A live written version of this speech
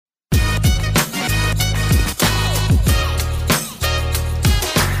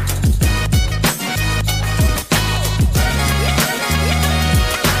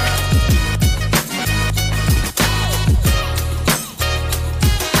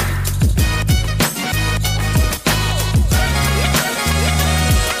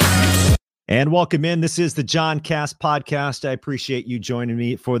And welcome in. This is the John Cast Podcast. I appreciate you joining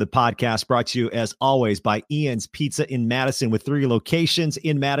me for the podcast, brought to you as always by Ian's Pizza in Madison, with 3 locations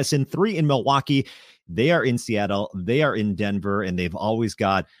in Madison, 3 in Milwaukee. They are in Seattle, they are in Denver, and they've always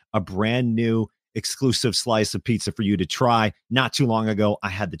got a brand new exclusive slice of pizza for you to try. Not too long ago, I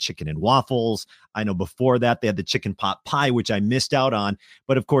had the chicken and waffles. I know before that, they had the chicken pot pie, which I missed out on.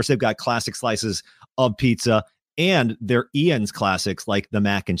 But of course, they've got classic slices of pizza. And they're Ian's classics like the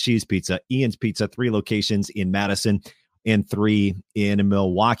mac and cheese pizza. Ian's Pizza, 3 locations in Madison and 3 in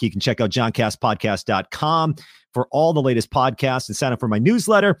Milwaukee. You can check out johncastpodcast.com for all the latest podcasts and sign up for my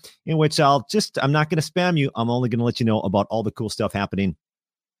newsletter, in which I'm not going to spam you. I'm only going to let you know about all the cool stuff happening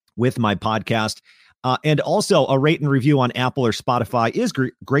with my podcast. And also a rate and review on Apple or Spotify is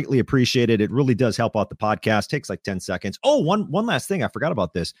greatly appreciated. It really does help out the podcast. Takes like 10 seconds. Oh, one last thing. I forgot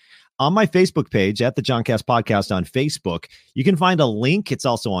about this. On my Facebook page at the John Cast Podcast on Facebook, you can find a link. It's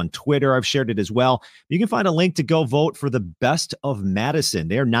also on Twitter. I've shared it as well. You can find a link to go vote for the Best of Madison.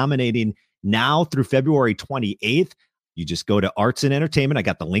 They're nominating now through February 28th. You just go to Arts and Entertainment. I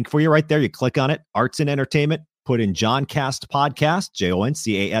got the link for you right there. You click on it, Arts and Entertainment, put in John Cast Podcast,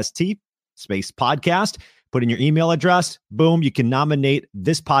 JONCAST, space podcast, put in your email address. Boom. You can nominate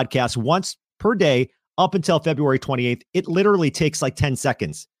this podcast once per day up until February 28th. It literally takes like 10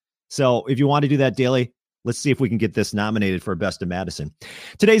 seconds. So if you want to do that daily, let's see if we can get this nominated for Best of Madison.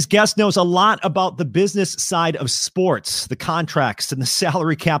 Today's guest knows a lot about the business side of sports, the contracts and the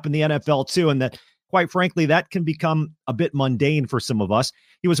salary cap in the NFL too. And that, quite frankly, that can become a bit mundane for some of us.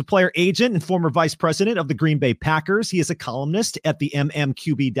 He was a player agent and former vice president of the Green Bay Packers. He is a columnist at the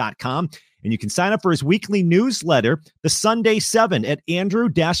mmqb.com. And you can sign up for his weekly newsletter, the Sunday 7, at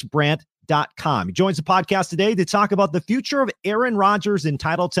andrew-brandt.com. He joins the podcast today to talk about the future of Aaron Rodgers in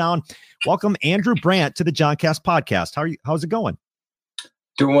Titletown. Welcome, Andrew Brandt, to the John Cast Podcast. How's it going?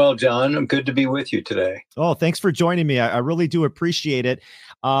 Doing well, John. I'm good to be with you today. Oh, thanks for joining me. I really do appreciate it.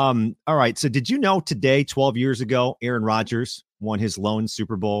 All right. So did you know today, 12 years ago, Aaron Rodgers won his lone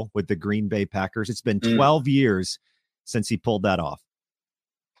Super Bowl with the Green Bay Packers? It's been 12 years since he pulled that off.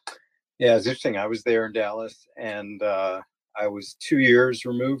 Yeah, it's interesting. I was there in Dallas, and I was 2 years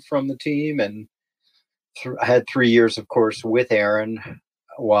removed from the team, and I had 3 years, of course, with Aaron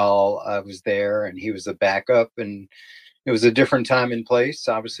while I was there, and he was the backup. And it was a different time and place,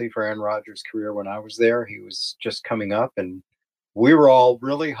 obviously, for Aaron Rodgers' career when I was there. He was just coming up, and we were all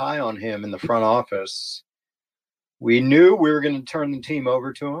really high on him in the front office. We knew we were going to turn the team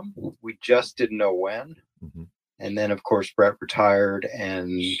over to him. We just didn't know when. Mm-hmm. And then, of course, Brett retired,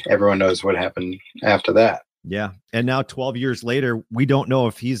 and everyone knows what happened after that. Yeah. And now 12 years later, we don't know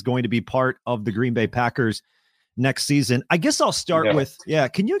if he's going to be part of the Green Bay Packers next season. I guess I'll start with,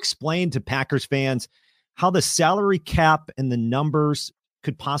 can you explain to Packers fans how the salary cap and the numbers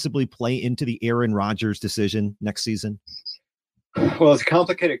could possibly play into the Aaron Rodgers decision next season? Well, it's a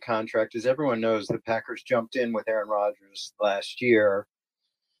complicated contract. As everyone knows, the Packers jumped in with Aaron Rodgers last year.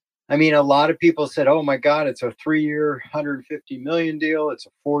 I mean, a lot of people said, oh, my God, it's a 3-year, $150 million deal. It's a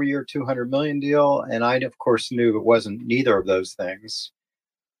 4-year, $200 million deal. And I, of course, knew it wasn't neither of those things.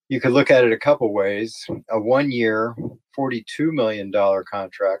 You could look at it a couple ways. A 1-year, $42 million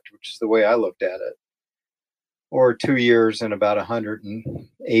contract, which is the way I looked at it, or 2 years and about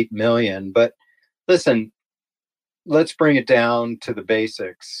 $108 million. But listen, let's bring it down to the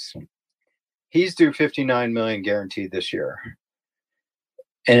basics. He's due $59 million guaranteed this year.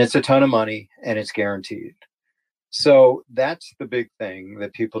 And it's a ton of money, and it's guaranteed. So that's the big thing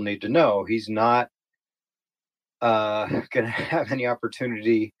that people need to know. He's not going to have any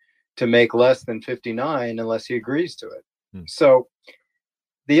opportunity to make less than 59 unless he agrees to it. So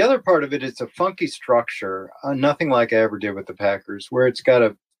the other part of it is a funky structure, nothing like I ever did with the Packers, where it's got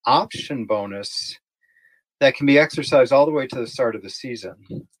an option bonus that can be exercised all the way to the start of the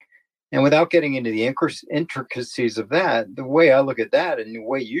season. And without getting into the intricacies of that, the way I look at that and the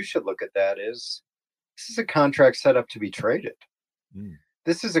way you should look at that is this is a contract set up to be traded.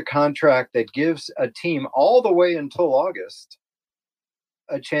 This is a contract that gives a team all the way until August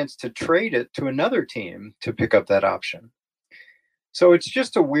a chance to trade it to another team to pick up that option. So it's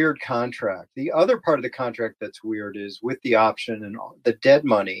just a weird contract. The other part of the contract that's weird is with the option and the dead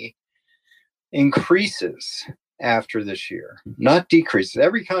money increases after this year, not decreases.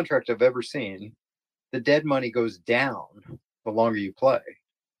 Every contract I've ever seen, the dead money goes down the longer you play.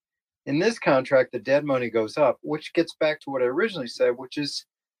 In this contract, the dead money goes up, which gets back to what I originally said, which is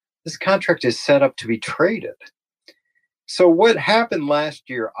this contract is set up to be traded. So what happened last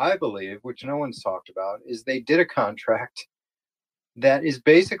year, I believe, which no one's talked about, is they did a contract that is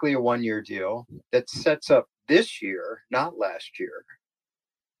basically a 1-year deal that sets up this year, not last year.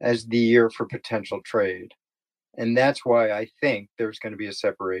 as the year for potential trade. And that's why I think there's going to be a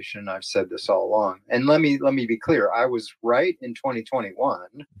separation. I've said this all along. And let me be clear. I was right in 2021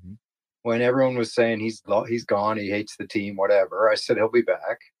 when everyone was saying he's gone, he hates the team, whatever. I said he'll be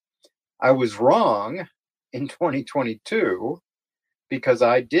back. I was wrong in 2022 because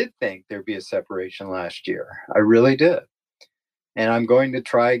I did think there'd be a separation last year. I really did. And I'm going to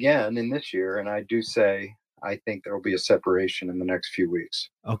try again in this year. And I do say I think there will be a separation in the next few weeks.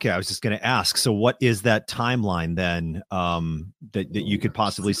 Okay, I was just going to ask. So, what is that timeline then? That you could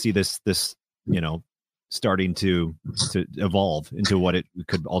possibly see this starting to evolve into what it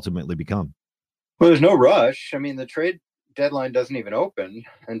could ultimately become. Well, there's no rush. I mean, the trade deadline doesn't even open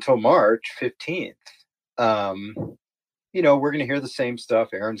until March 15th. We're going to hear the same stuff.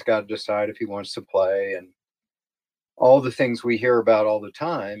 Aaron's got to decide if he wants to play and all the things we hear about all the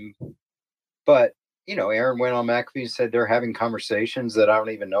time. But Aaron went on McAfee and said they're having conversations that I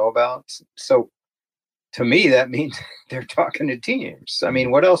don't even know about. So to me, that means they're talking to teams. I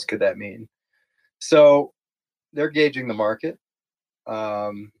mean, what else could that mean? So they're gauging the market.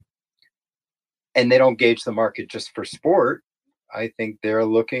 And they don't gauge the market just for sport. I think they're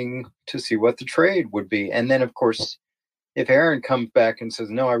looking to see what the trade would be. And then, of course, if Aaron comes back and says,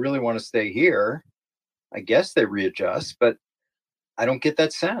 no, I really want to stay here, I guess they readjust. But I don't get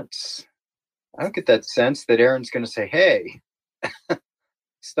that sense. I don't get that sense that Aaron's going to say, hey,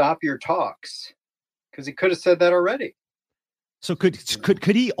 stop your talks, because he could have said that already. So could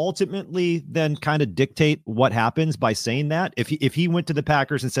he ultimately then kind of dictate what happens by saying that? If he went to the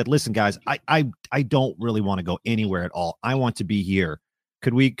Packers and said, listen, guys, I don't really want to go anywhere at all. I want to be here.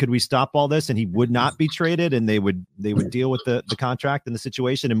 Could we stop all this and he would not be traded and they would deal with the contract and the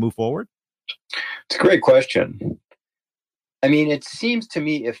situation and move forward? It's a great question. I mean, it seems to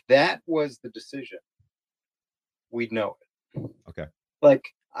me if that was the decision, we'd know it. Okay.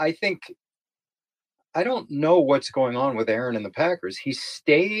 I don't know what's going on with Aaron and the Packers. He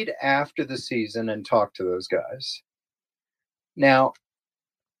stayed after the season and talked to those guys. Now,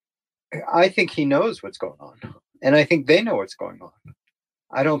 I think he knows what's going on, and I think they know what's going on.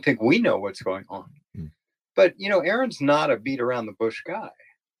 I don't think we know what's going on. But, Aaron's not a beat around the bush guy.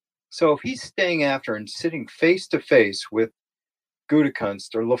 So if he's staying after and sitting face to face with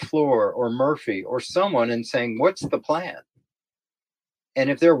Gutekunst or LaFleur or Murphy or someone and saying, what's the plan? And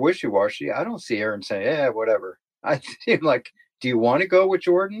if they're wishy-washy, I don't see Aaron saying, yeah, whatever. I see him like, do you want to go with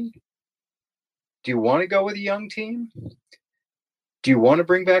Jordan? Do you want to go with a young team? Do you want to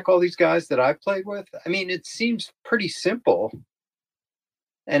bring back all these guys that I've played with? I mean, it seems pretty simple.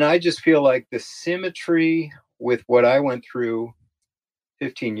 And I just feel like the symmetry with what I went through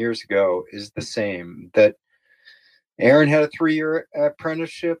 15 years ago is the same. That Aaron had a 3-year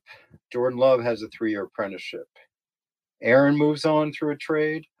apprenticeship. Jordan Love has a 3-year apprenticeship. Aaron moves on through a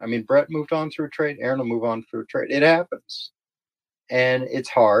trade. I mean, Brett moved on through a trade. Aaron will move on through a trade. It happens. And it's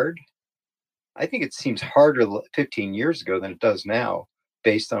hard. I think it seems harder 15 years ago than it does now,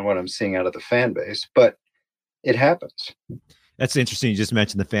 based on what I'm seeing out of the fan base. But it happens. That's interesting. You just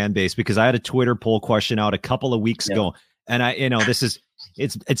mentioned the fan base, because I had a Twitter poll question out a couple of weeks ago. And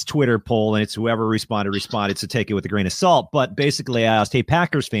it's Twitter poll and it's whoever responded. So take it with a grain of salt. But basically I asked, hey,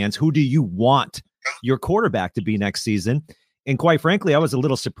 Packers fans, who do you want your quarterback to be next season? And quite frankly, I was a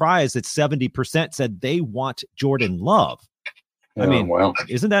little surprised that 70% said they want Jordan Love. I mean, well,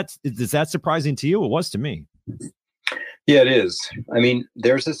 is that surprising to you? It was to me. Yeah, it is. I mean,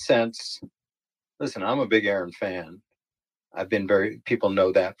 there's a sense, listen, I'm a big Aaron fan. People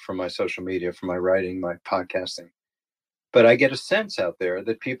know that from my social media, from my writing, my podcasting. But I get a sense out there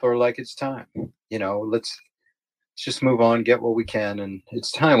that people are like, it's time, let's just move on, get what we can. And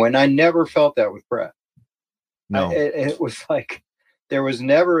it's time. And I never felt that with Brett. No, it was like, there was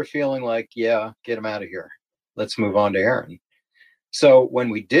never a feeling like, yeah, get him out of here. Let's move on to Aaron. So when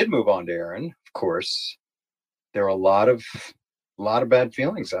we did move on to Aaron, of course, there were a lot of bad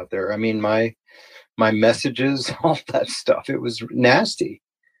feelings out there. I mean, my messages, all that stuff, it was nasty.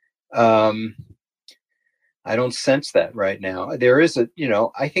 I don't sense that right now. There is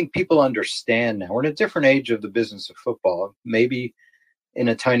I think people understand now. We're in a different age of the business of football, maybe in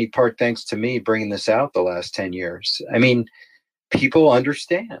a tiny part thanks to me bringing this out the last 10 years. I mean, people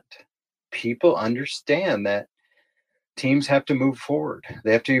understand. People understand that teams have to move forward.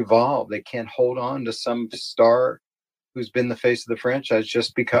 They have to evolve. They can't hold on to some star who's been the face of the franchise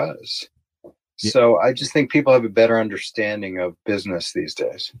just because. So I just think people have a better understanding of business these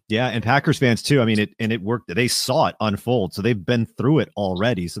days. Yeah, and Packers fans too. I mean, it worked. They saw it unfold, so they've been through it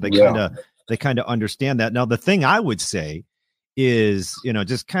already. So they kind of understand that. Now, the thing I would say is,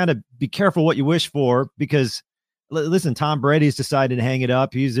 just kind of be careful what you wish for, because listen, Tom Brady's decided to hang it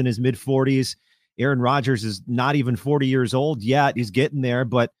up. He's in his mid-40s. Aaron Rodgers is not even 40 years old yet. He's getting there.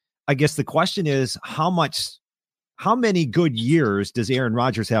 But I guess the question is, how many good years does Aaron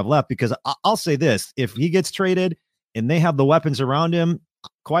Rodgers have left? Because I'll say this, if he gets traded and they have the weapons around him,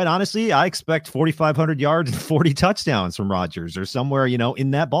 quite honestly, I expect 4,500 yards and 40 touchdowns from Rodgers or somewhere,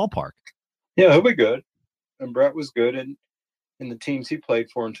 in that ballpark. Yeah, he'll be good. And Brett was good in the teams he played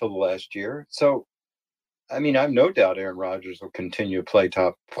for until the last year. So, I mean, I have no doubt Aaron Rodgers will continue to play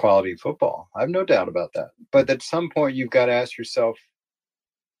top quality football. I have no doubt about that. But at some point, you've got to ask yourself,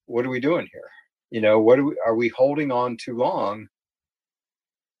 what are we doing here? Are we holding on too long?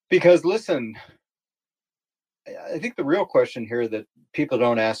 Because listen, I think the real question here that people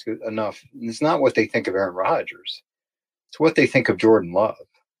don't ask enough is not what they think of Aaron Rodgers. It's what they think of Jordan Love.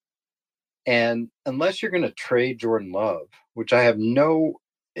 And unless you're going to trade Jordan Love, which I have no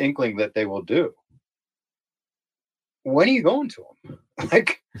inkling that they will do, when are you going to him?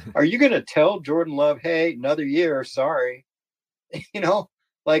 Like, are you going to tell Jordan Love, hey, another year, sorry? Are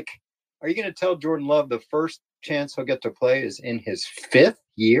you going to tell Jordan Love the first chance he'll get to play is in his 5th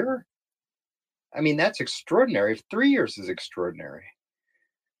year? I mean, that's extraordinary. 3 years is extraordinary.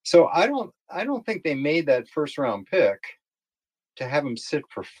 So I don't think they made that first round pick to have him sit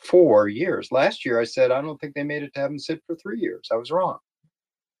for 4 years. Last year I said I don't think they made it to have him sit for 3 years. I was wrong.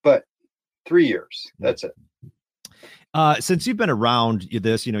 But 3 years, that's it. Since you've been around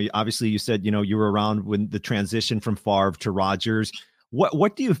this, obviously you said, you were around when the transition from Favre to Rodgers.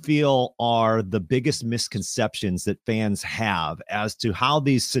 What do you feel are the biggest misconceptions that fans have as to how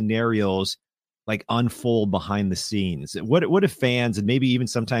these scenarios like unfold behind the scenes? What if fans and maybe even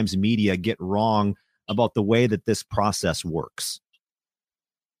sometimes media get wrong about the way that this process works?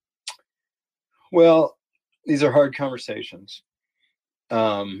 Well, these are hard conversations.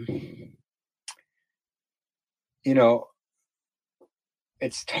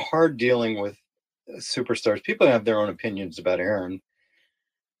 It's hard dealing with superstars. People have their own opinions about Aaron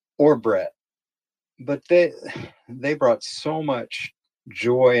or Brett, but they brought so much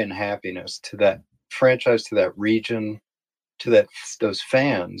joy and happiness to that franchise, to that region, to those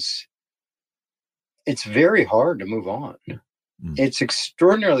fans. It's very hard to move on. It's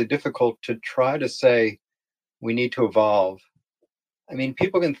extraordinarily difficult to try to say we need to evolve. I mean,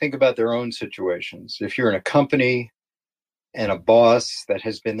 people can think about their own situations. If you're in a company and a boss that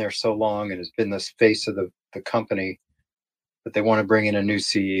has been there so long and has been the face of the company, but they want to bring in a new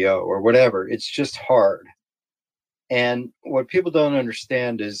CEO or whatever, it's just hard. And what people don't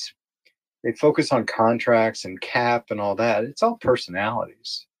understand is they focus on contracts and cap and all that. It's all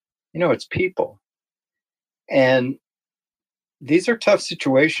personalities. It's people. And these are tough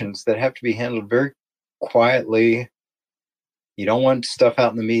situations that have to be handled very quietly. You don't want stuff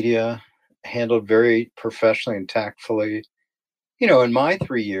out in the media, handled very professionally and tactfully. In my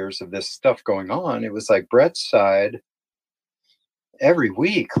 3 years of this stuff going on, it was like Brett's side every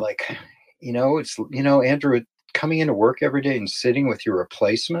week. Like, it's, Andrew, coming into work every day and sitting with your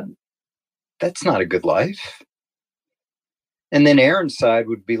replacement, that's not a good life. And then Aaron's side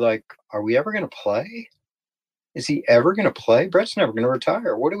would be like, are we ever going to play? Is he ever going to play? Brett's never going to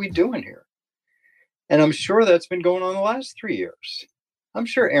retire. What are we doing here? And I'm sure that's been going on the last 3 years. I'm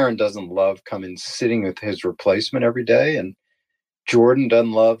sure Aaron doesn't love coming sitting with his replacement every day. And Jordan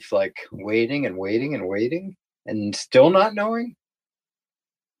doesn't love like waiting and waiting and waiting and still not knowing.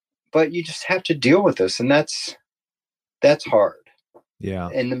 But you just have to deal with this. And that's hard. Yeah.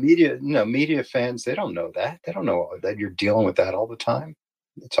 And the media fans, they don't know that. They don't know that you're dealing with that all the time.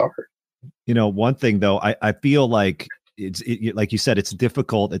 It's hard. One thing though, I feel like like you said, it's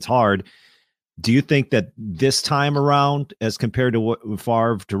difficult. It's hard. Do you think that this time around, as compared to what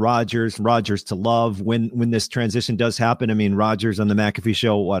Favre to Rodgers to Love, when this transition does happen, I mean, Rodgers on the McAfee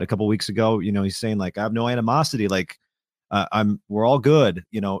show, a couple of weeks ago, he's saying like, I have no animosity. Like, we're all good.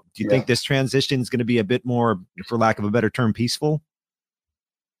 Do you think this transition is going to be a bit more, for lack of a better term, peaceful?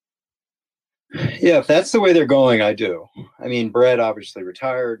 Yeah, if that's the way they're going, I do. I mean, Brett obviously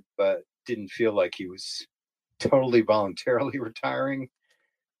retired, but didn't feel like he was totally voluntarily retiring.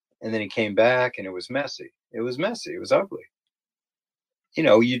 And then he came back and it was messy. It was ugly.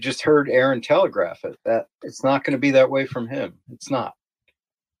 You just heard Aaron telegraph it, that it's not going to be that way from him. It's not.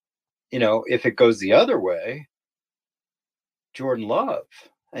 If it goes the other way, Jordan Love,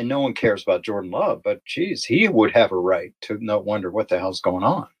 and no one cares about Jordan Love, but geez, he would have a right to not wonder what the hell's going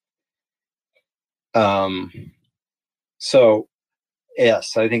on. So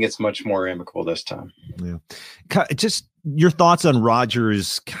yes, I think it's much more amicable this time. Yeah. Just your thoughts on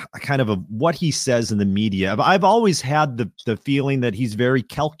Rodgers, kind of what he says in the media. I've always had the feeling that he's very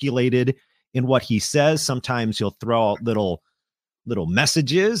calculated in what he says. Sometimes he'll throw out little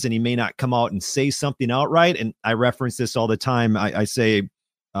messages, and he may not come out and say something outright. And I reference this all the time. I say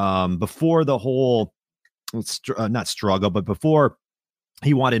before the whole not struggle, but before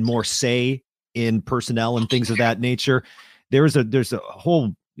he wanted more say in personnel and things of that nature, there's a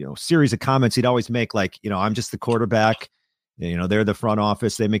whole series of comments he'd always make, like, I'm just the quarterback. They're the front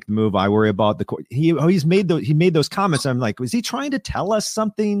office. They make the move. I worry about the court. He made those comments. I'm like, was he trying to tell us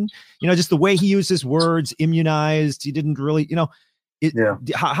something? Just the way he used his words, immunized. He didn't really, Yeah.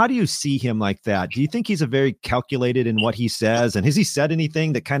 How do you see him like that? Do you think he's a very calculated in what he says? And has he said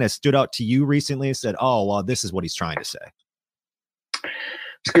anything that kind of stood out to you recently and said, oh, well, this is what he's trying to say?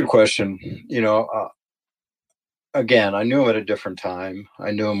 It's a good question. Again, I knew him at a different time.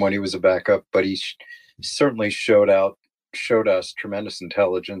 I knew him when he was a backup, but he certainly showed us tremendous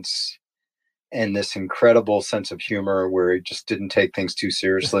intelligence and this incredible sense of humor where he just didn't take things too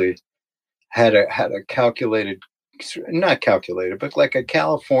seriously. Had a calculated, not calculated, but like a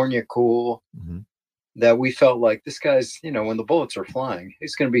California cool that we felt like this guy's, when the bullets are flying,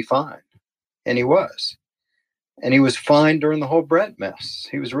 he's going to be fine. And he was. And he was fine during the whole Brett mess.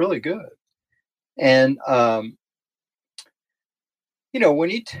 He was really good. And,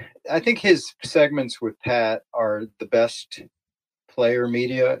 I think his segments with Pat are the best player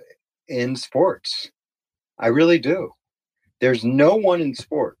media in sports. I really do. There's no one in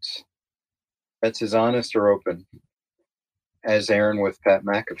sports that's as honest or open as Aaron with Pat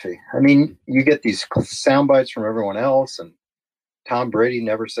McAfee. I mean, you get these sound bites from everyone else, and Tom Brady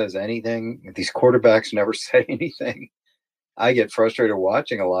never says anything. These quarterbacks never say anything. I get frustrated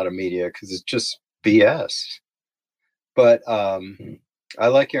watching a lot of media because it's just BS. But I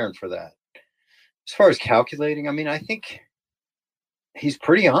like Aaron for that. As far as calculating, I mean, I think he's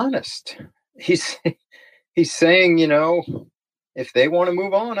pretty honest. He's saying, if they want to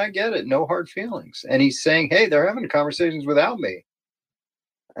move on, I get it. No hard feelings. And he's saying, hey, they're having conversations without me.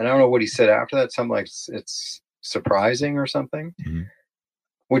 And I don't know what he said after that. Something like it's surprising or something,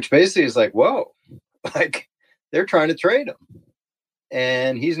 which basically is like, whoa, like they're trying to trade him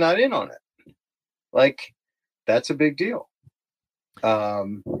and he's not in on it. Like, that's a big deal.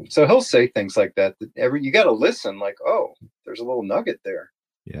 So he'll say things like that you got to listen, like, oh, there's a little nugget there.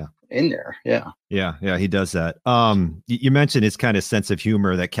 Yeah. In there. Yeah. Yeah. He does that. You mentioned his kind of sense of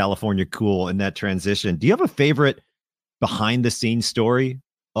humor, that California cool and that transition. Do you have a favorite behind the scenes story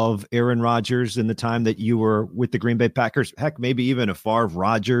of Aaron Rodgers in the time that you were with the Green Bay Packers? Heck, maybe even a Favre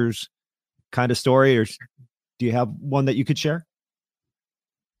Rodgers kind of story, or do you have one that you could share?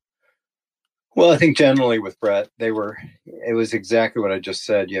 Well, I think generally with Brett, it was exactly what I just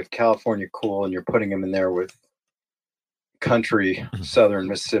said. You have California cool and you're putting him in there with country Southern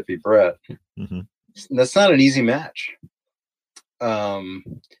Mississippi Brett. That's not an easy match.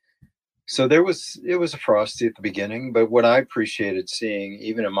 So it was a frosty at the beginning, but what I appreciated seeing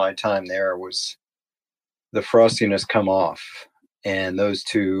even in my time there was the frostiness come off and those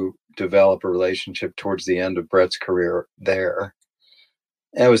two develop a relationship towards the end of Brett's career there.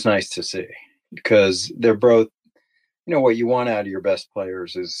 That was nice to see because they're both, what you want out of your best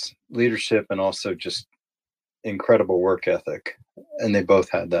players is leadership and also just incredible work ethic. And they both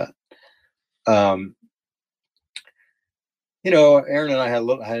had that. Aaron and I had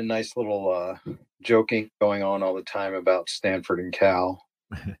a nice little joking going on all the time about Stanford and Cal.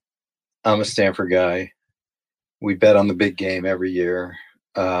 I'm a Stanford guy. We bet on the big game every year.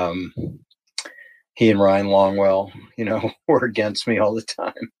 He and Ryan Longwell, were against me all the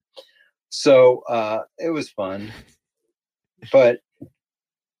time. So it was fun. But,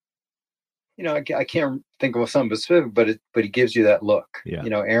 I can't think of something specific, but he gives you that look. Yeah.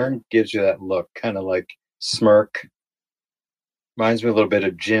 Aaron gives you that look, kind of like smirk. Reminds me a little bit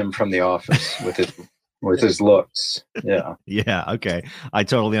of Jim from The Office with his looks. Yeah. Yeah. Okay. I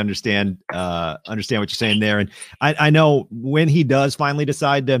totally understand what you're saying there. And I know when he does finally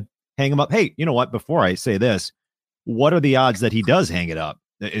decide to hang him up, hey, you know what, before I say this, what are the odds that he does hang it up?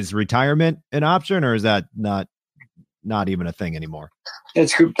 Is retirement an option, or is that not even a thing anymore?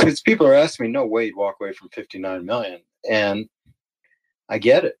 It's because people are asking me, no way he'd walk away from $59 million. And I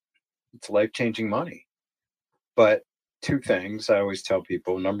get it. It's life-changing money. But two things I always tell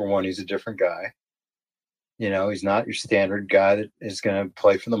people. Number one, he's a different guy. He's not your standard guy that is going to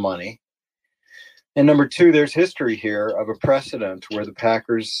play for the money. And number two, there's history here of a precedent where the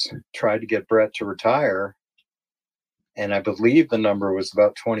Packers tried to get Brett to retire. And I believe the number was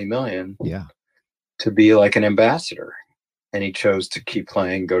about 20 million. Yeah. To be like an ambassador. And he chose to keep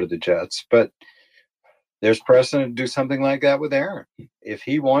playing, go to the Jets. But there's precedent to do something like that with Aaron. If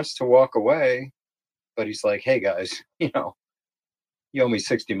he wants to walk away, but he's like, hey guys, you owe me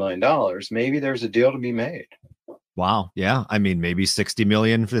 $60 million. Maybe there's a deal to be made. Wow. Yeah. I mean, maybe 60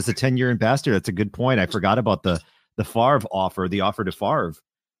 million as a 10-year ambassador. That's a good point. I forgot about the Favre offer, the offer to Favre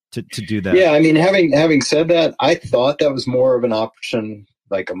to do that. Yeah. I mean, having said that, I thought that was more of an option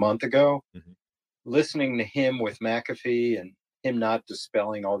like a month ago. Mm-hmm. Listening to him with McAfee and him not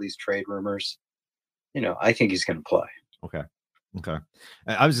dispelling all these trade rumors, I think he's going to play. Okay.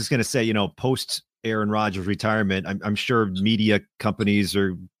 I was just going to say, post Aaron Rodgers retirement, I'm sure media companies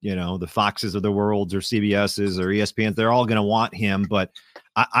or, the Foxes of the world or CBS's or ESPN's, they're all going to want him, but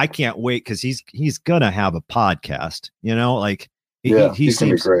I can't wait because he's going to have a podcast, he's going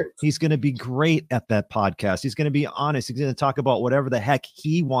to be great. He's going to be great at that podcast. He's going to be honest. He's going to talk about whatever the heck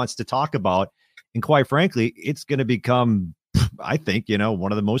he wants to talk about. And quite frankly, it's going to become, I think,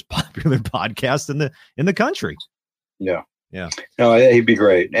 one of the most popular podcasts in the country. Yeah. No, he'd be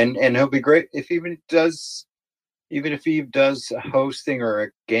great. And he'll be great if even if he does hosting or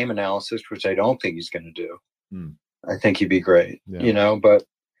a game analysis, which I don't think he's going to do. I think he'd be great, but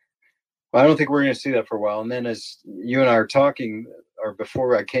I don't think we're going to see that for a while. And then as you and I are talking, or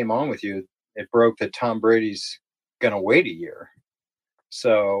before I came on with you, it broke that Tom Brady's going to wait a year.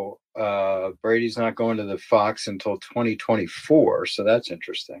 So Brady's not going to the Fox until 2024. So that's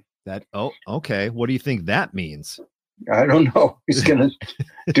interesting. Okay. What do you think that means? I don't know. He's going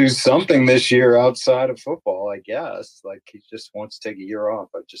to do something this year outside of football, I guess. Like he just wants to take a year off.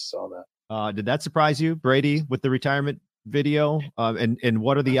 I just saw that. Did that surprise you, Brady, with the retirement video? And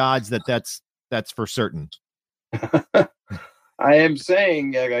what are the odds that that's for certain? I am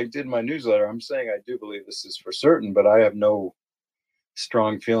saying, I did my newsletter. I'm saying I do believe this is for certain, but I have no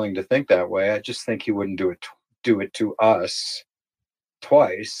strong feeling to think that way. I just think he wouldn't do it to us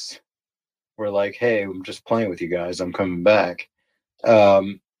twice. We're like, hey, I'm just playing with you guys. I'm coming back. Yeah,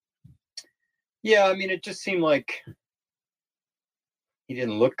 I mean, it just seemed like he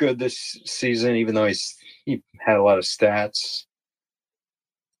didn't look good this season, even though he had a lot of stats.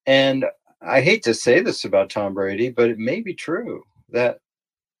 And I hate to say this about Tom Brady, but it may be true that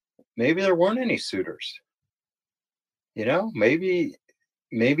maybe there weren't any suitors. Maybe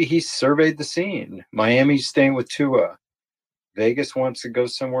he surveyed the scene. Miami's staying with Tua. Vegas wants to go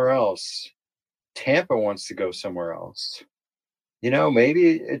somewhere else. Tampa wants to go somewhere else.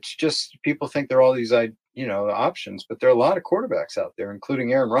 Maybe it's just people think there are all these, options, but there are a lot of quarterbacks out there,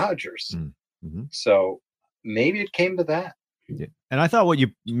 including Aaron Rodgers. Mm-hmm. So maybe it came to that. Yeah. And I thought what you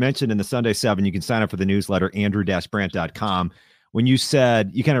mentioned in the Sunday 7, you can sign up for the newsletter, andrew-brandt.com. When you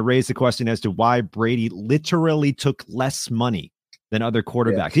said, you kind of raised the question as to why Brady literally took less money than other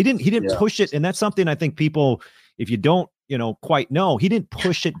quarterbacks. Yeah. He didn't push it. And that's something I think people, if you don't, quite know, he didn't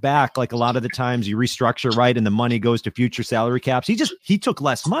push it back. Like a lot of the times you restructure, right, and the money goes to future salary caps. He took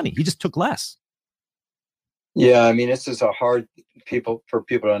less money. He just took less. Yeah. I mean, this is a hard for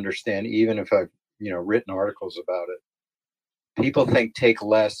people to understand, even if I've, written articles about it. People think take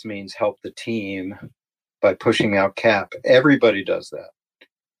less means help the team by pushing out cap. Everybody does that.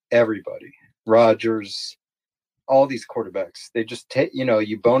 Everybody. Rodgers, all these quarterbacks, they just take,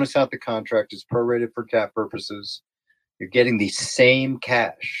 you bonus out the contract. It's prorated for cap purposes. You're getting the same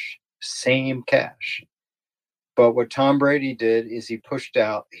cash. But what Tom Brady did is he pushed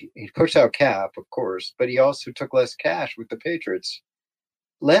out cap, of course, but he also took less cash with the Patriots.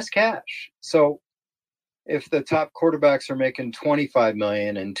 Less cash. So if the top quarterbacks are making $25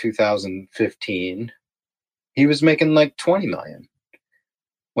 million in 2015, he was making like $20 million.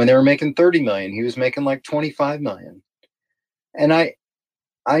 When they were making $30 million, he was making like $25 million. And I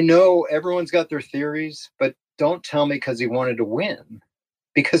know everyone's got their theories, but don't tell me because he wanted to win.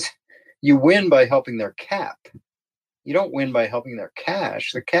 Because you win by helping their cap. You don't win by helping their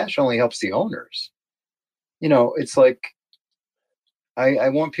cash. The cash only helps the owners. It's like, I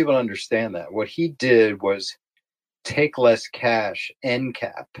want people to understand that. What he did was take less cash and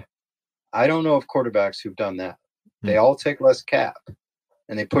cap. I don't know of quarterbacks who've done that. They all take less cap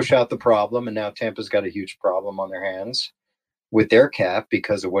and they push out the problem. And now Tampa's got a huge problem on their hands with their cap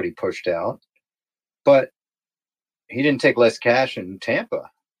because of what he pushed out. But he didn't take less cash in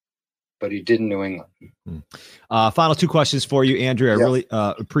Tampa, but he did in New England. Final 2 questions for you, Andrew. I really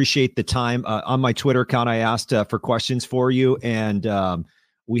appreciate the time. On my Twitter account, I asked for questions for you, and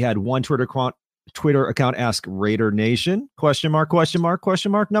we had one Twitter account ask Raider Nation, question mark,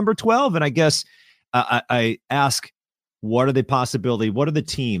 number 12. And I guess I ask, what are the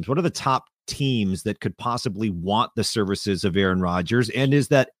teams? What are the top teams that could possibly want the services of Aaron Rodgers? And is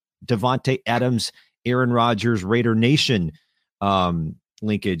that Davante Adams, Aaron Rodgers, Raider Nation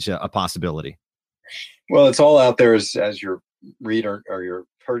linkage a possibility? Well, it's all out there as your reader or your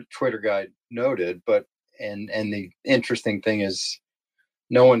Twitter guy noted, but and the interesting thing is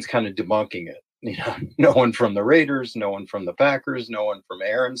no one's kind of debunking it. No one from the Raiders, no one from the Packers, no one from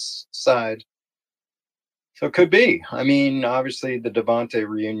Aaron's side. So it could be. I mean, obviously the Devontae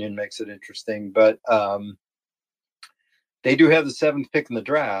reunion makes it interesting, but they do have the 7th pick in the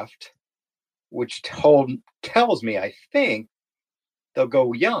draft, which tells me I think they'll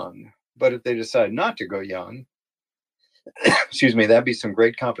go young. But if they decide not to go young, excuse me, that'd be some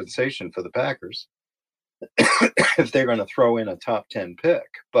great compensation for the Packers if they're going to throw in a top 10 pick.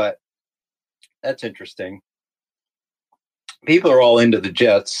 But that's interesting. People are all into the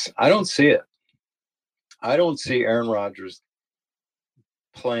Jets. I don't see it. I don't see Aaron Rodgers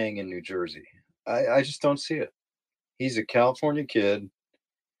playing in New Jersey. I just don't see it. He's a California kid.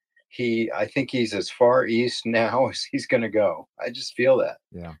 I think he's as far east now as he's going to go. I just feel that.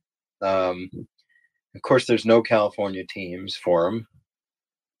 Yeah. Of course, there's no California teams for him.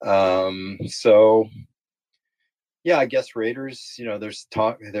 So, yeah, I guess Raiders,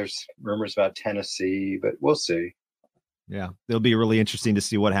 there's rumors about Tennessee, but we'll see. Yeah, it'll be really interesting to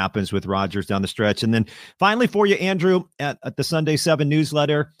see what happens with Rodgers down the stretch. And then finally for you, Andrew, at the Sunday 7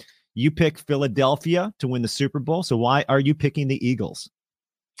 newsletter, you pick Philadelphia to win the Super Bowl. So why are you picking the Eagles?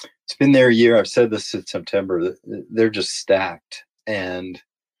 It's been their year. I've said this in September. They're just stacked. And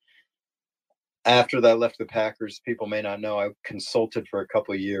after I left the Packers, people may not know, I consulted for a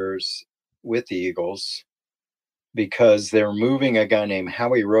couple of years with the Eagles because they're moving a guy named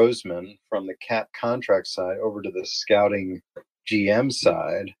Howie Roseman from the cap contract side over to the scouting GM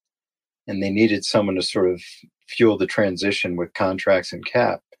side. And they needed someone to sort of fuel the transition with contracts and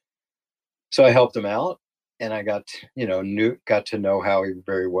cap. So I helped him out, and I got to know Howie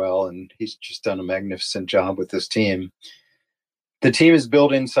very well. And he's just done a magnificent job with this team. The team is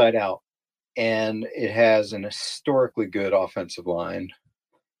built inside out, and it has an historically good offensive line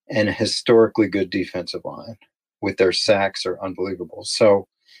and a historically good defensive line. With their sacks are unbelievable. So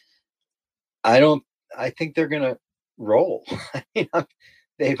I think they're going to roll.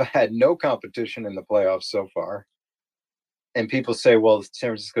 They've had no competition in the playoffs so far. And people say, well, San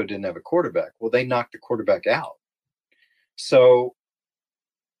Francisco didn't have a quarterback. Well, they knocked the quarterback out. So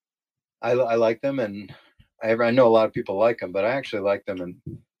I like them. And I know a lot of people like them, but I actually like them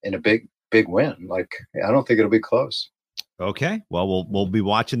in a big win. Like, I don't think it'll be close. Okay. Well, we'll be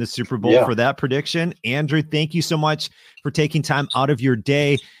watching the Super Bowl for that prediction. Andrew, thank you so much for taking time out of your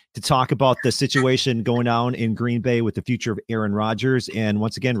day to talk about the situation going on in Green Bay with the future of Aaron Rodgers. And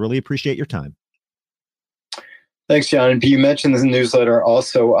once again, really appreciate your time. Thanks, John. And you mentioned the newsletter.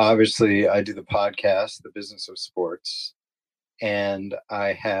 Also, obviously, I do the podcast, The Business of Sports. And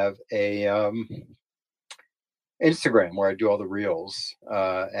I have a Instagram where I do all the reels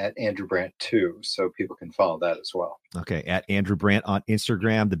at Andrew Brandt 2, so people can follow that as well. Okay, at Andrew Brandt on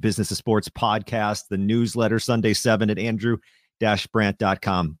Instagram, the Business of Sports podcast, the newsletter Sunday 7 at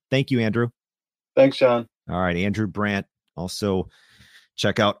andrew-brandt.com. Thank you, Andrew. Thanks, John. All right, Andrew Brandt. Also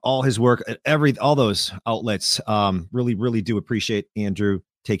check out all his work at all those outlets. Really, really do appreciate Andrew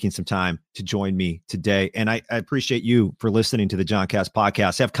taking some time to join me today. And I appreciate you for listening to the John Cast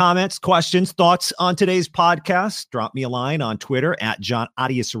podcast. Have comments, questions, thoughts on today's podcast? Drop me a line on Twitter at John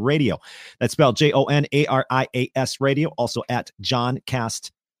Arias Radio. That's spelled JONARIAS Radio. Also at John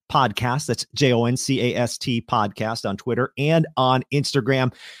Cast Podcast. That's JONCAST Podcast on Twitter and on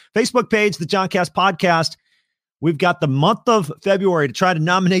Instagram. Facebook page, the John Cast Podcast. We've got the month of February to try to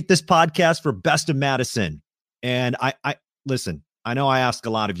nominate this podcast for Best of Madison. And I listen, I know I ask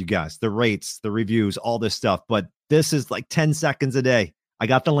a lot of you guys, the rates, the reviews, all this stuff, but this is like 10 seconds a day. I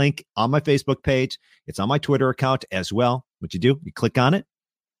got the link on my Facebook page. It's on my Twitter account as well. What you do, you click on it,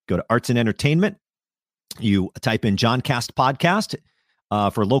 go to Arts and Entertainment. You type in John Cast Podcast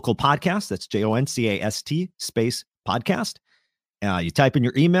for local podcasts. That's JONCAST space podcast. You type in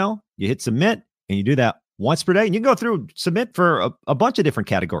your email, you hit submit, and you do that once per day. And you can go through, submit for a bunch of different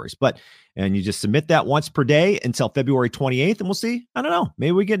categories, and you just submit that once per day until February 28th. And we'll see. I don't know.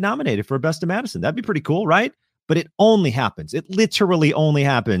 Maybe we get nominated for Best of Madison. That'd be pretty cool, right? But it only happens. It literally only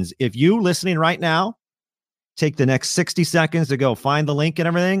happens if you listening right now take the next 60 seconds to go find the link and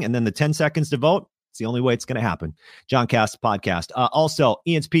everything, and then the 10 seconds to vote. It's the only way it's going to happen. John Cast Podcast. Also,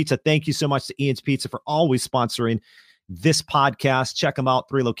 Ian's Pizza. Thank you so much to Ian's Pizza for always sponsoring this podcast. Check them out.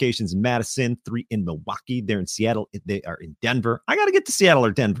 3 locations in Madison, 3 in Milwaukee. They're in Seattle. They are in Denver. I got to get to Seattle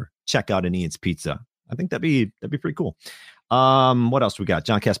or Denver. Check out an Ian's Pizza. I think that'd be pretty cool. What else we got?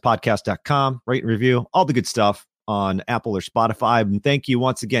 JohnCastPodcast.com. Rate and review. All the good stuff on Apple or Spotify. And thank you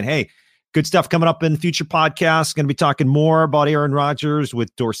once again. Hey, good stuff coming up in future podcasts. Going to be talking more about Aaron Rodgers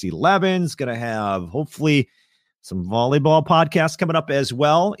with Dorsey Levens. Going to have hopefully Some volleyball podcasts coming up as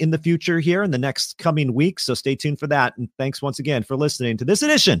well in the future here in the next coming weeks. So stay tuned for that. And thanks once again for listening to this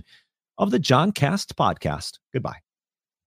edition of the John Cast Podcast. Goodbye.